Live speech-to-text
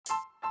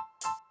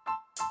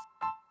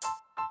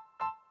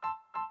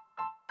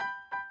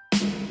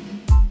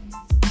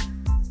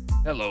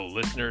Hello,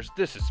 listeners.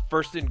 This is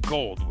First and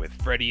Gold with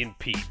Freddie and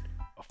Pete,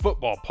 a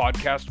football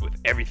podcast with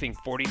everything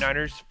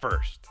 49ers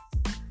first.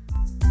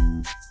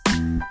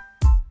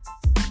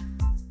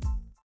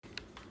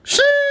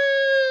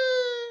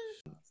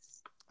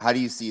 How do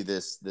you see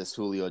this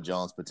Julio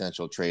Jones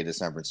potential trade to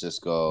San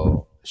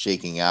Francisco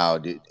shaking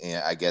out?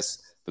 And I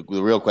guess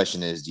the real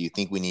question is, do you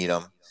think we need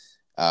him?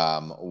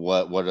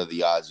 What are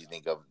the odds you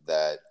think of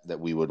that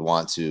we would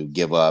want to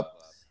give up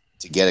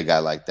to get a guy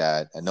like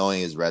that? And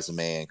knowing his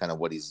resume and kind of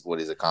what he's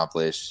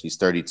accomplished, he's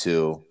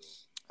 32.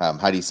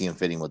 How do you see him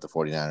fitting with the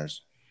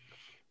 49ers?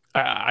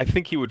 I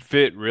think he would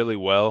fit really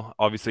well.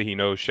 Obviously, he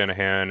knows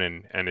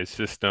Shanahan and his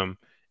system,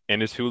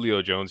 and as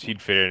Julio Jones,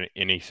 he'd fit in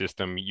any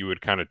system. You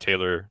would kind of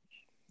tailor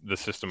the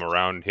system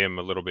around him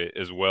a little bit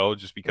as well,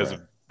 just because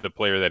of the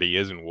player that he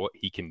is and what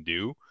he can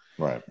do.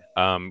 Right.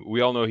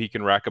 We all know he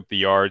can rack up the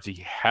yards.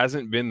 He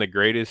hasn't been the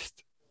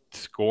greatest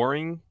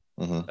scoring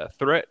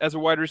threat as a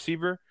wide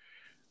receiver,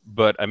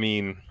 but I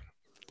mean,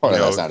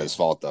 that's not his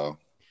fault though.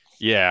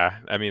 Yeah,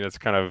 I mean, that's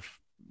kind of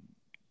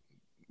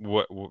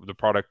what the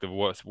product of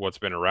what's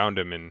been around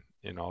him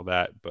and all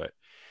that. But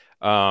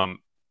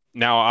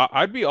now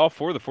I'd be all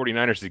for the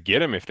 49ers to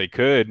get him if they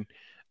could.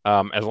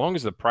 As long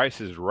as the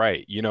price is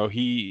right.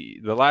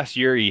 The last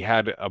year he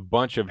had a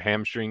bunch of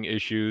hamstring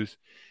issues,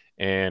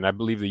 and I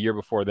believe the year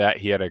before that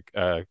he had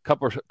a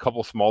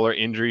couple smaller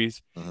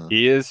injuries.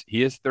 He is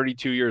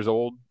 32 years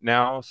old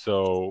now,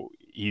 so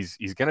he's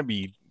going to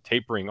be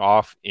tapering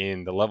off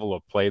in the level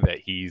of play that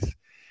he's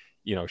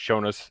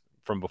shown us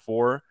from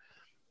before.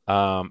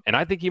 And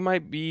I think he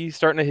might be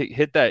starting to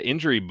hit that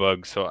injury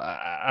bug. So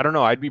I don't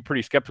know. I'd be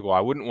pretty skeptical. I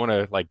wouldn't want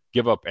to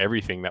give up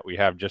everything that we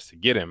have just to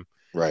get him.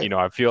 Right.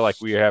 I feel like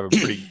we have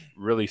a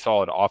really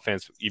solid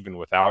offense even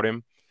without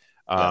him.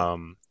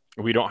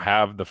 We don't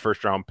have the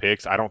first round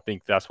picks. I don't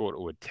think that's what it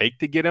would take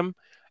to get him.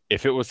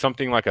 If it was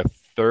something like a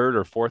third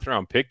or fourth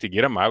round pick to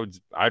get him,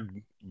 I'd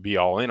be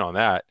all in on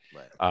that.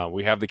 Right.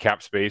 We have the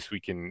cap space.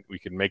 We can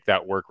make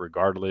that work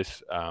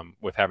regardless,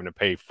 with having to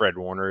pay Fred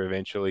Warner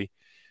eventually.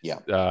 Yeah.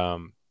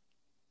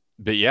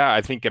 But yeah,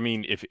 I think,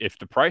 if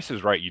the price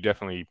is right, you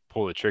definitely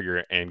pull the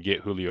trigger and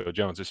get Julio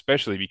Jones,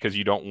 especially because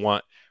you don't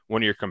want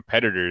one of your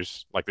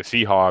competitors like the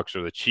Seahawks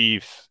or the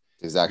Chiefs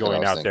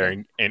going out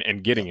there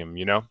and getting him,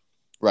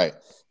 Right.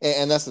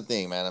 And that's the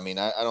thing, man.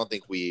 I don't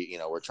think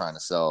we're trying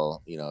to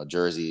sell,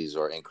 jerseys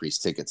or increase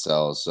ticket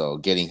sales. So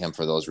getting him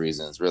for those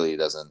reasons really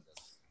doesn't,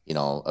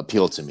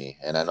 appeal to me.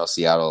 And I know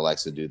Seattle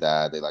likes to do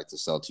that. They like to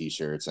sell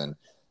T-shirts and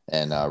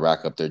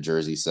rack up their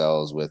jersey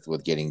sales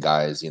with getting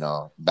guys,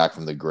 back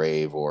from the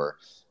grave or,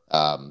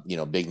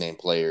 big name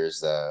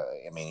players.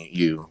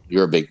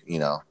 You're a big,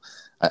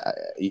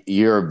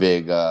 you're a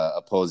big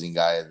opposing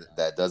guy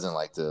that doesn't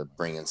like to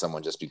bring in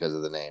someone just because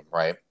of the name,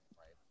 right?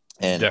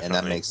 And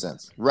that makes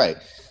sense, right?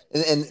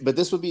 But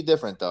this would be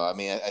different, though.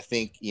 I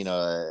think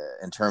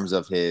in terms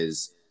of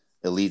his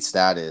elite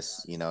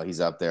status,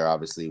 he's up there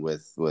obviously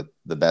with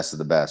the best of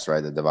the best,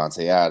 right? The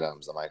Devontae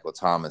Adams, the Michael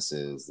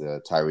Thomases,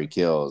 the Tyreek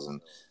Hills,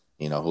 and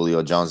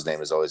Julio Jones'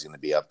 name is always going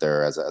to be up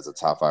there as a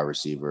top 5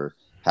 receiver.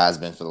 Has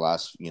been for the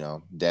last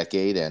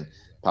decade, and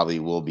probably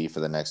will be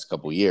for the next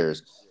couple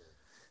years.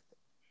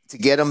 To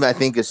get him, I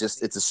think it's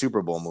a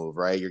Super Bowl move,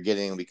 right? You're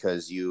getting him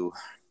because you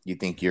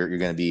think you're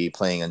going to be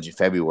playing in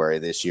February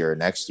this year or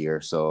next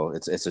year, so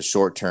it's a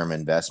short term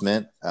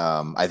investment.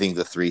 I think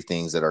the 3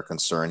 things that are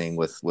concerning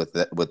with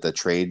the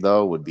trade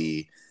though would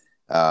be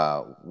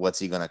what's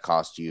he going to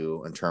cost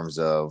you in terms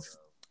of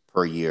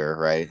per year,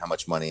 right? How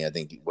much money? I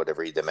think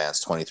whatever he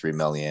demands, $23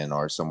 million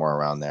or somewhere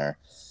around there.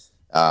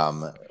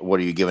 What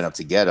are you giving up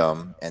to get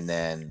him? And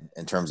then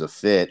in terms of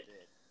fit,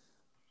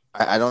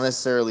 I don't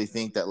necessarily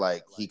think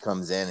that he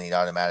comes in and he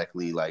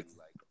automatically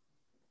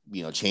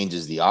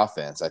changes the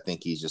offense. I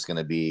think he's just going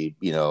to be,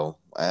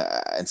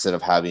 instead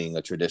of having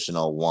a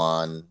traditional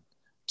 1,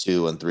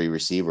 2, and 3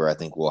 receiver, I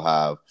think we'll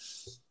have,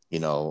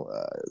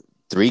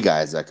 3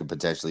 guys that could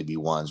potentially be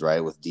ones,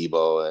 right? With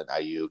Debo and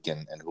Ayuk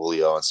and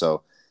Julio.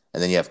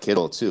 And then you have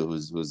Kittle too,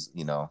 who's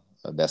the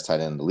best tight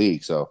end in the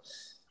league. So,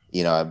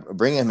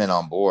 bringing him in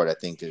on board, I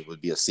think it would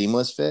be a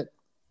seamless fit.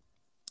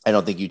 I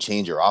don't think you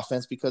change your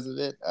offense because of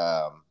it.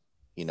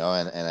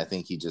 And I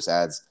think he just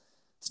adds.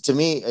 To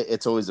me,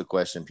 it's always a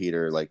question,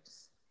 Peter,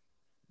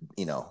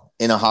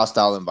 in a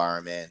hostile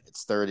environment,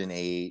 it's 3rd and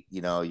 8,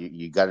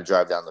 you got to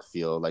drive down the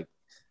field.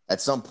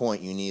 At some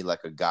point you need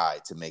a guy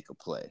to make a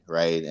play,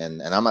 right?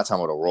 And I'm not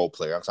talking about a role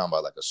player. I'm talking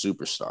about a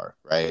superstar,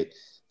 right?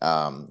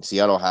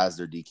 Seattle has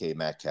their DK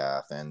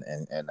Metcalf and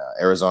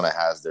Arizona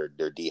has their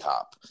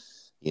D-Hop.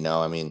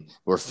 We're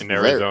in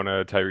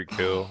Arizona, Tyreek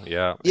Hill.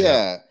 Yeah.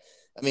 Yeah.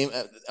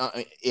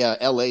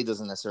 LA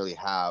doesn't necessarily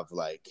have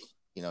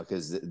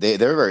because they're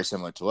very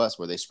similar to us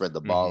where they spread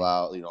the ball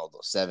out,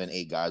 7,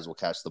 8 guys will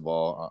catch the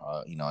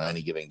ball, on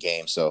any given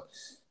game. So,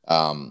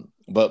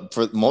 but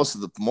for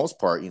most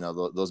part,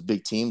 those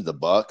big teams, the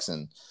Bucks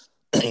and,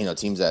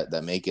 teams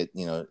that make it,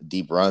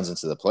 deep runs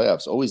into the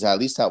playoffs always at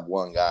least have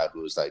one guy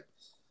who's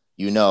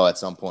at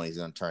some point he's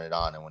going to turn it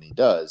on. And when he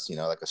does,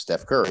 like a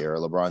Steph Curry or a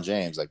LeBron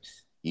James,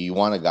 you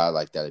want a guy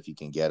like that if you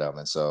can get him.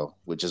 And so,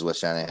 which is what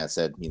Shanahan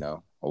said,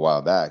 a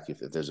while back. If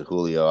there's a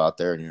Julio out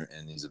there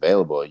and he's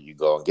available, you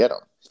go and get him.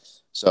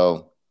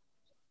 So,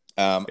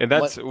 And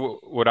that's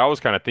what I was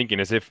kind of thinking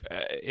is if,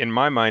 in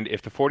my mind,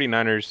 if the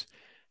 49ers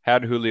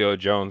had Julio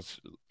Jones,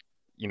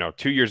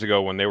 2 years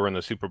ago when they were in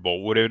the Super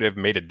Bowl, would it have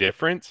made a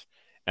difference?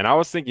 And I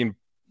was thinking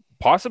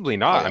possibly oh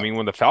not. I yeah, mean,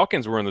 when the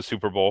Falcons were in the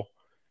Super Bowl,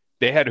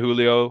 they had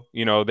Julio,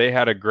 they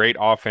had a great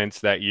offense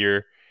that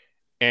year,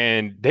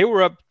 and they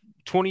were up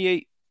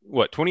 28,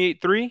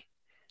 28-3,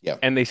 yeah,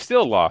 and they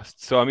still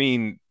lost. So, I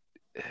mean,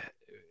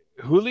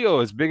 Julio,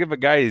 as big of a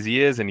guy as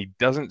he is, and he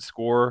doesn't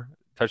score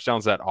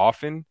touchdowns that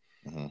often.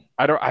 mm-hmm.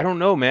 I don't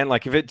know, man.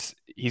 Like if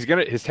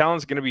his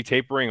talent's gonna be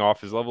tapering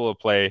off, his level of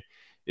play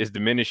is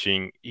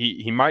diminishing.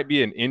 He might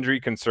be an injury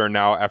concern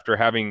now after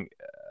having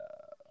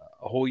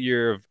a whole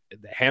year of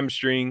the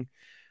hamstring.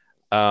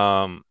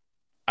 Um,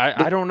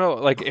 I don't know,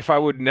 like if I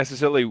would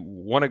necessarily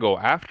want to go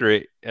after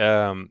it.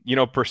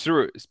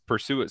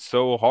 Pursue it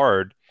so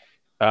hard.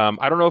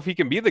 I don't know if he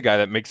can be the guy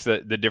that makes the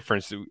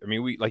difference. I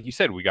mean, we like you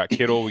said, we got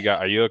Kittle, we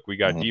got Ayuk, we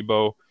got Mm-hmm.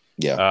 Debo.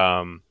 Yeah,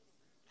 Um,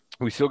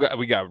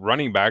 we got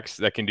running backs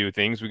that can do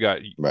things. We got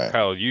right.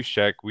 Kyle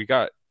Juszczyk. We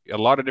got a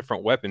lot of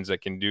different weapons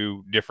that can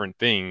do different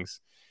things.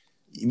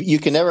 You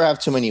can never have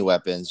too many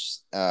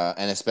weapons,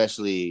 and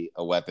especially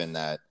a weapon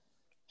that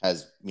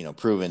has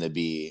proven to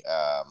be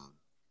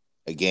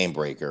a game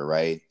breaker,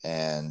 right?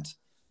 And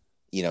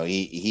he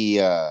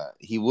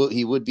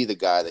would be the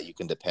guy that you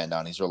can depend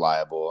on. He's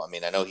reliable. I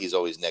mean, I know he's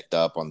always nicked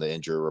up on the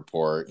injury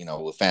report.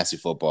 With fantasy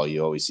football,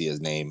 you always see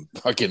his name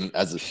fucking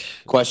as a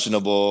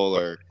questionable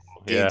or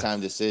game Yeah,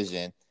 time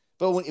decision.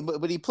 But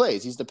he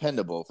plays. He's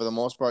dependable for the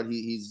most part.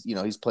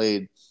 He's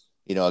played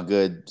a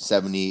good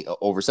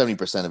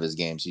 70% of his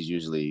games. He's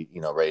usually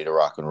ready to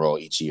rock and roll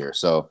each year.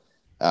 So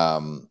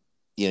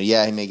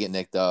yeah, he may get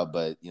nicked up,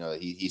 but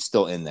he's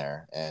still in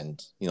there.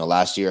 And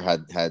last year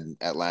had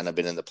Atlanta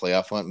been in the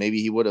playoff hunt,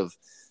 maybe he would have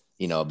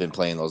been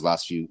playing those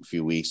last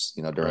few weeks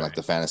during like right.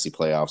 the fantasy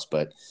playoffs.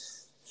 But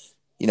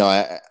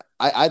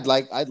I'd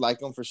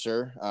like him for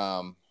sure.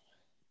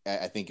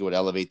 I think it would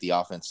elevate the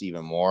offense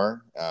even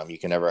more. You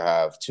can never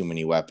have too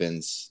many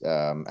weapons,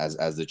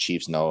 as the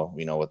Chiefs know.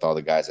 With all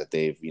the guys that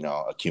they've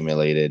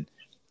accumulated.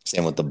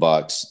 Same with the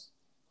Bucks.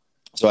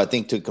 So I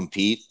think to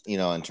compete,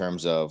 in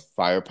terms of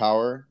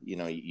firepower,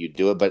 you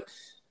do it. But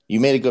you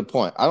made a good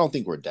point. I don't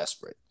think we're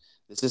desperate.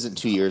 This isn't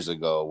 2 years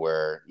ago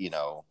where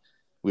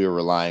we were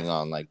relying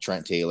on like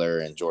Trent Taylor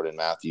and Jordan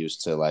Matthews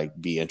to like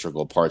be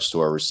integral parts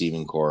to our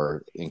receiving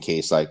core in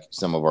case like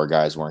some of our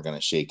guys weren't going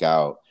to shake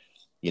out.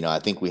 I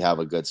think we have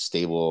a good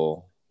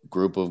stable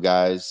group of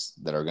guys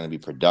that are going to be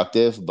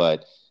productive,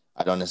 but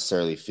I don't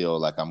necessarily feel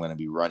like I'm going to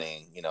be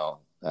running,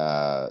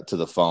 to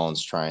the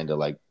phones trying to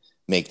like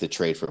make the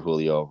trade for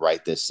Julio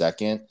right this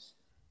second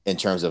in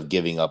terms of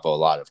giving up a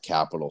lot of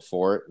capital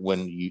for it.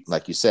 When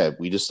like you said,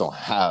 we just don't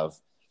have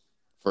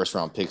first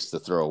round picks to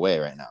throw away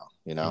right now.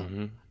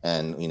 Hmm.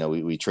 And,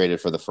 we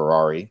traded for the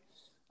Ferrari.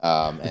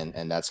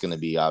 And that's going to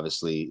be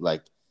obviously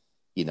like,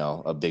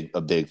 a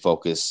big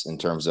focus in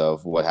terms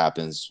of what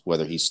happens,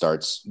 whether he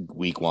starts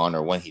week one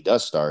or when he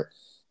does start.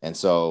 And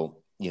so,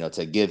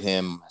 to give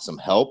him some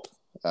help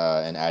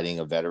and adding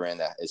a veteran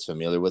that is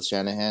familiar with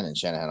Shanahan, and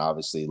Shanahan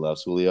obviously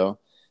loves Julio,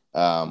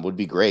 would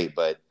be great.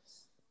 But,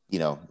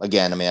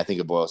 again, I mean, I think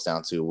it boils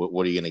down to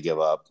what are you going to give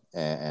up?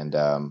 And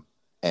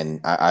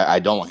I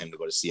don't want him to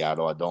go to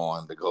Seattle. I don't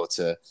want him to go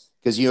to,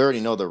 because you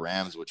already know the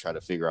Rams would try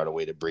to figure out a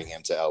way to bring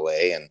him to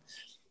LA. And,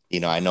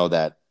 I know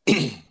that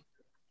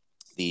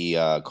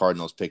the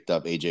Cardinals picked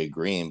up AJ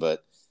Green,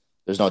 but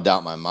there's no doubt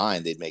in my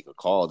mind they'd make a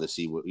call to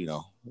see what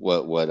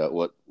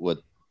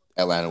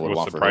Atlanta would What's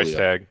want the for price Julio.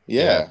 tag?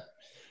 Yeah, Yeah,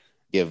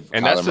 give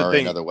and Kyler that's the Murray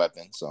thing. another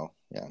weapon. So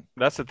yeah,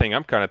 That's the thing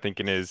I'm kind of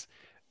thinking is,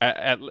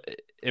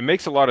 it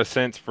makes a lot of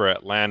sense for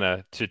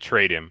Atlanta to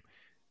trade him,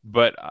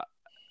 but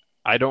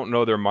I don't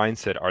know their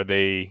mindset. Are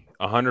they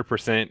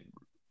 100%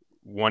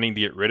 wanting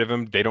to get rid of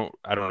him? They don't.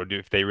 I don't know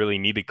if they really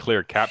need to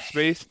clear cap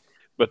space,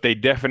 but they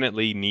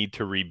definitely need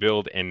to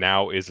rebuild, and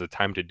now is the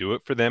time to do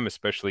it for them,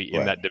 especially in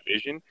right, that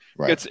division.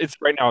 right, It's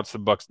right now it's the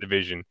Bucks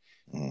division.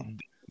 mm,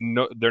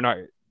 No, they're not,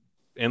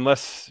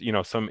 unless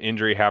some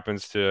injury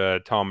happens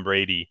to Tom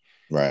Brady.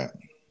 right,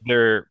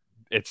 They're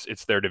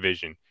it's their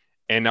division,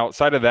 and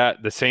outside of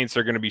that, the Saints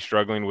are going to be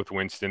struggling with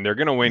Winston. They're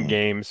going to win mm,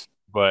 games,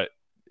 but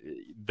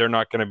they're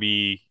not going to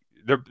be.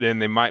 Then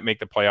they might make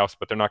the playoffs,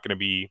 but they're not going to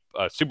be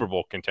Super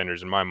Bowl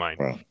contenders in my mind.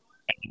 right,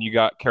 You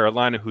got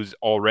Carolina, who's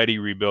already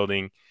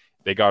rebuilding.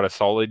 They got a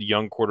solid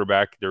young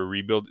quarterback. They're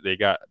rebuild. They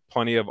got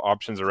plenty of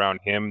options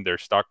around him. They're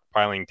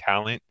stockpiling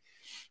talent.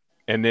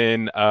 And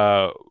then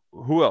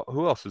who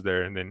else is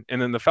there? And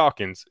then the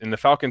Falcons. And the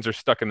Falcons are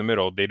stuck in the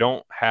middle. They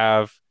don't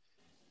have,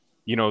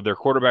 their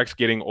quarterback's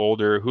getting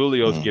older.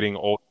 Julio's mm, getting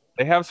old.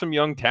 They have some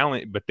young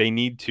talent, but they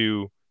need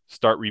to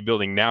start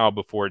rebuilding now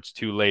before it's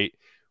too late.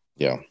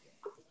 yeah,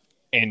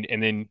 And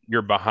then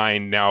you're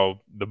behind now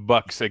the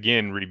Bucks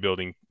again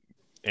rebuilding,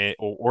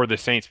 or the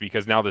Saints,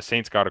 because now the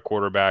Saints got a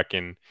quarterback,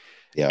 and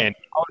yeah, now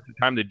is the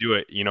time to do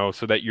it,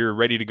 so that you're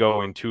ready to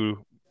go in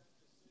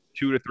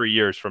 2 to 3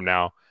 years from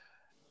now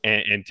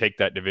and take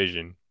that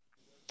division.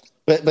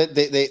 But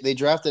they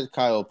drafted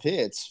Kyle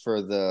Pitts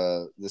for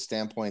the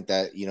standpoint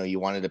that you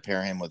wanted to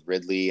pair him with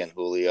Ridley and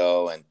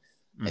Julio and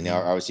Mm-hmm.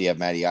 obviously you have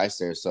Matty Ice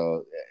there.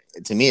 So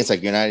to me, it's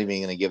like you're not even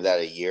going to give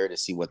that a year to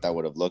see what that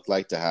would have looked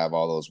like to have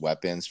all those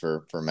weapons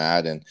for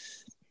Matt. And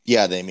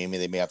yeah, they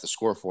may have to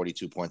score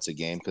 42 points a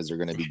game because they're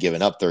going to be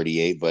giving up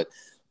 38. But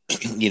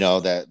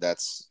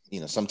that's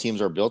some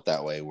teams are built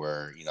that way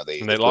where And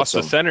they they put lost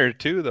the some center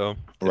too, though.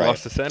 They right.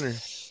 lost the center.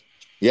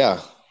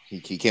 Yeah,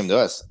 he came to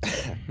us.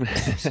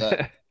 So,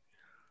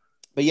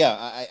 but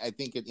yeah, I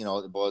think it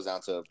boils down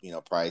to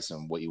price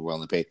and what you're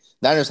willing to pay.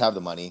 Niners have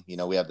the money.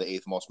 We have the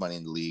 8th most money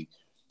in the league.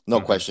 No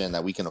Mm-hmm. question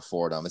that we can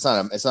afford them. It's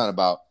not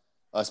about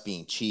us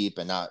being cheap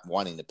and not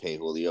wanting to pay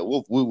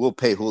Julio. We'll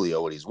pay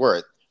Julio what he's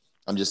worth.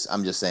 I'm just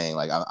saying,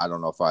 like, I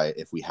don't know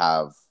if we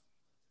have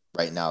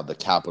right now the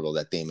capital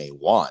that they may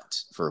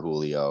want for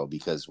Julio,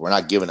 because we're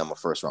not giving them a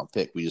 1st-round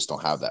pick. We just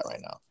don't have that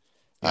right now.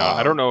 No,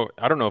 I don't know.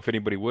 I don't know if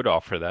anybody would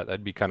offer that.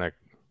 That'd be kind of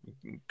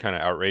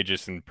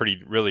outrageous and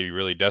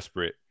really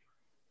desperate.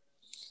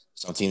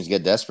 Some teams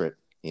get desperate,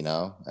 and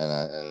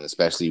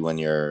especially when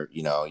you're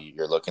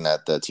looking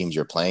at the teams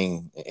you're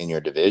playing in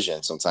your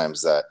division,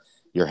 sometimes that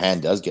your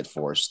hand does get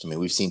forced. I mean,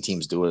 we've seen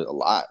teams do it a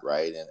lot,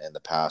 right? In the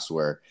past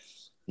where,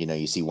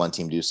 you see one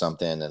team do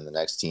something and the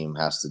next team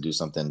has to do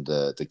something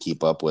to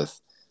keep up with,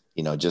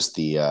 just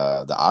the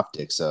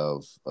optics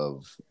of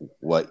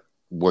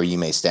where you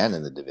may stand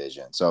in the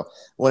division. So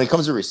when it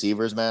comes to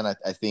receivers, man,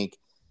 I think,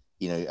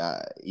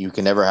 you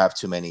can never have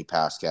too many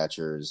pass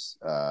catchers,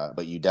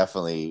 but you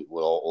definitely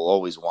will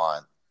always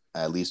want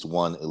at least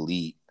one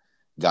elite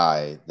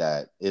guy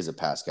that is a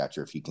pass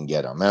catcher if you can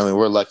get him. I mean,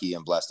 we're lucky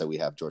and blessed that we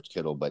have George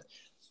Kittle, but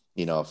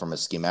from a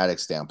schematic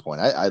standpoint,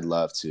 I'd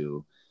love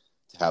to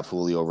have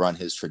Julio run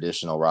his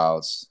traditional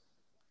routes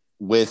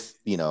with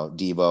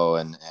Debo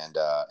and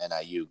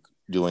Ayuk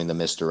doing the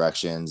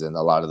misdirections and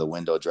a lot of the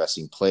window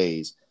dressing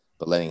plays,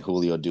 but letting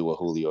Julio do what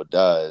Julio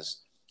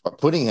does, or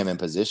putting him in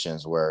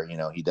positions where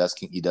he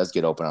does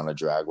get open on a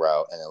drag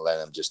route and then let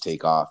him just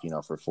take off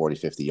for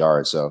 40-50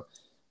 yards. So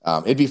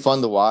it'd be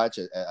fun to watch.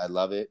 I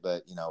love it,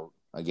 but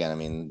again, I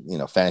mean,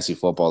 fantasy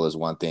football is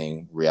one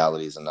thing,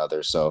 reality is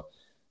another. So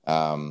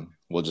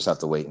we'll just have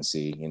to wait and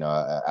see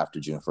after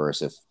June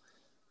 1st if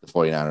the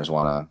 49ers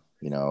want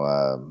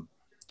to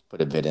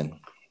put a bid in.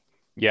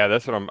 Yeah,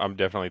 that's what I'm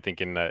definitely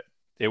thinking, that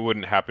it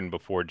wouldn't happen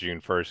before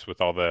June 1st with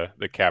all the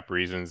cap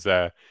reasons.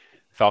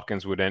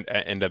 Falcons would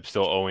end up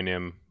still owing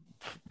him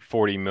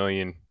 40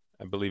 million,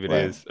 I believe it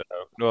Right. is.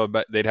 No,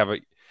 but they'd have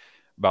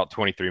about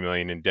 23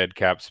 million in dead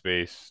cap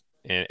space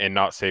and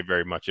not save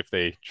very much if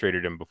they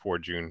traded him before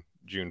June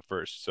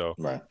 1st. So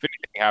Right. if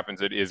anything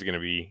happens, it is going to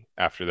be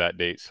after that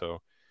date.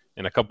 So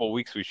in a couple of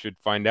weeks, we should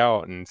find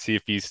out and see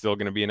if he's still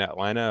going to be in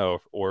Atlanta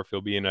or if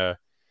he'll be in a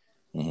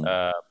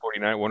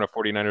Mm-hmm. one of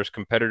 49ers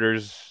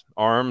competitors'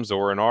 arms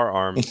or in our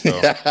arms.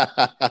 So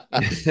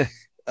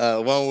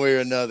one way or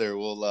another,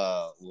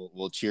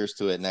 we'll cheers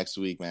to it next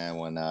week, man.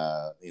 When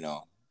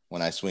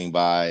when I swing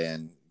by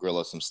and grill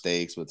us some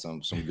steaks with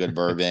some good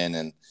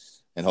bourbon,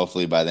 and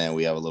hopefully by then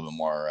we have a little bit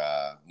more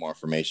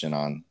information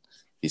on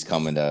if he's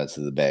coming to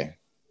the Bay.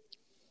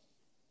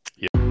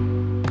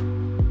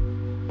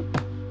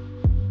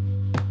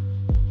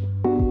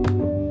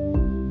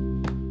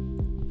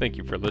 Thank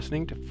you for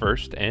listening to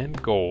First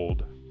and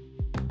Gold.